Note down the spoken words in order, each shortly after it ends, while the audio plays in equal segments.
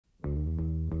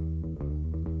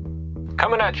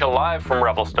Coming at you live from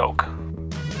Revelstoke.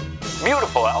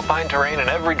 Beautiful alpine terrain in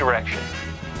every direction.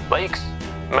 Lakes,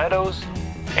 meadows,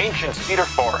 ancient cedar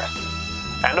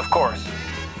forests, and of course,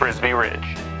 Frisby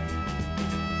Ridge.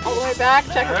 All the way back,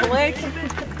 check out the lake.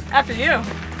 After you.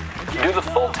 To do the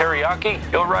full Teriyaki,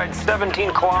 you'll ride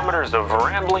 17 kilometers of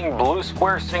rambling blue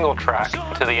square single track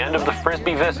to the end of the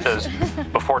Frisby Vistas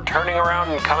before turning around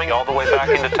and coming all the way back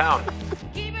into town.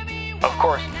 Of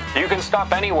course, you can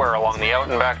stop anywhere along the out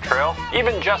and back trail,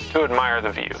 even just to admire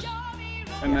the views.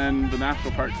 And then the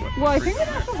national park's what? Well, I think the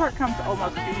national park comes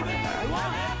almost behind that.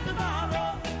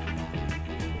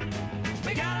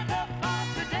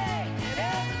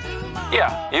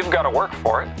 Yeah, you've got to work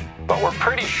for it, but we're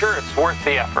pretty sure it's worth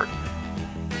the effort.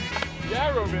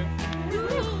 Yeah, Robin.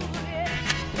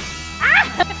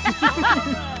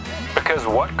 Because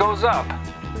what goes up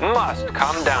must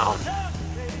come down.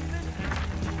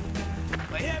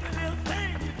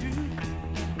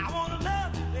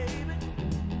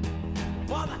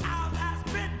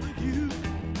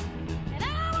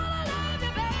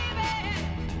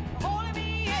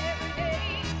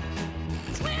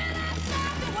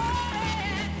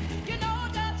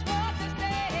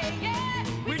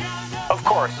 Of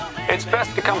course, it's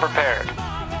best to come prepared.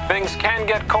 Things can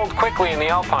get cold quickly in the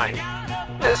alpine,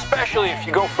 especially if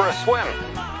you go for a swim.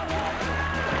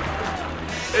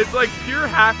 It's like pure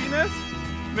happiness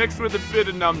mixed with a bit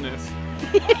of numbness.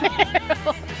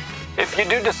 If you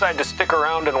do decide to stick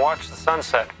around and watch the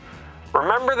sunset,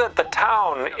 remember that the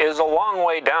town is a long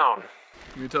way down.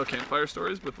 Can you tell campfire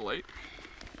stories with the light?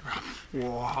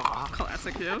 Wow.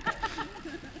 Classic you.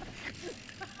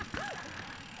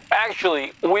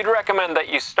 Actually, we'd recommend that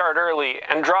you start early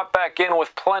and drop back in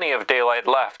with plenty of daylight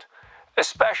left,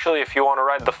 especially if you want to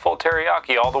ride the full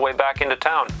Teriyaki all the way back into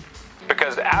town.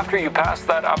 Because after you pass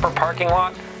that upper parking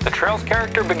lot, the trail's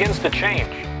character begins to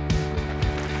change.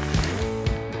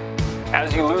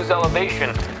 As you lose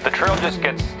elevation, the trail just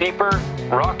gets steeper,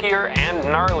 rockier, and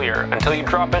gnarlier until you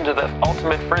drop into the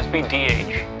ultimate Frisby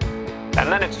DH. And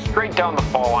then it's straight down the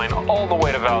fall line all the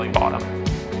way to Valley Bottom.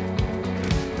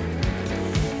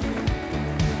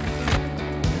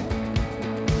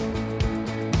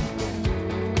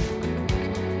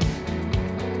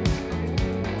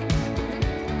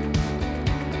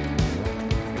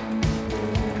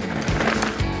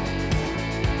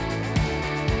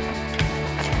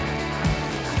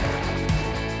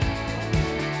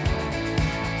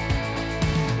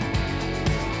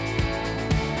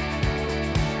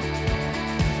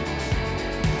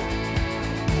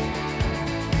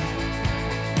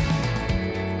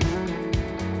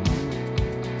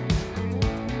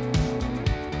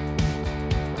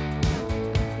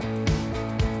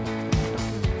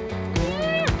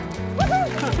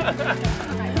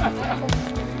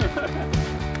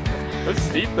 That's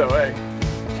steep though, eh?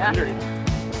 Yeah. Scary.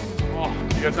 Oh,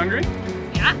 you guys hungry?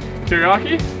 Yeah.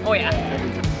 Teriyaki? Oh yeah.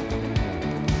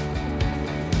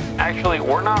 Actually,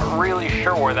 we're not really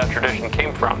sure where that tradition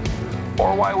came from,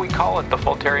 or why we call it the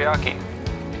full Teriyaki.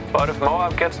 But if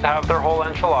Moab gets to have their whole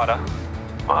enchilada,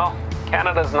 well,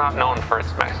 Canada's not known for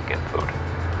its Mexican food.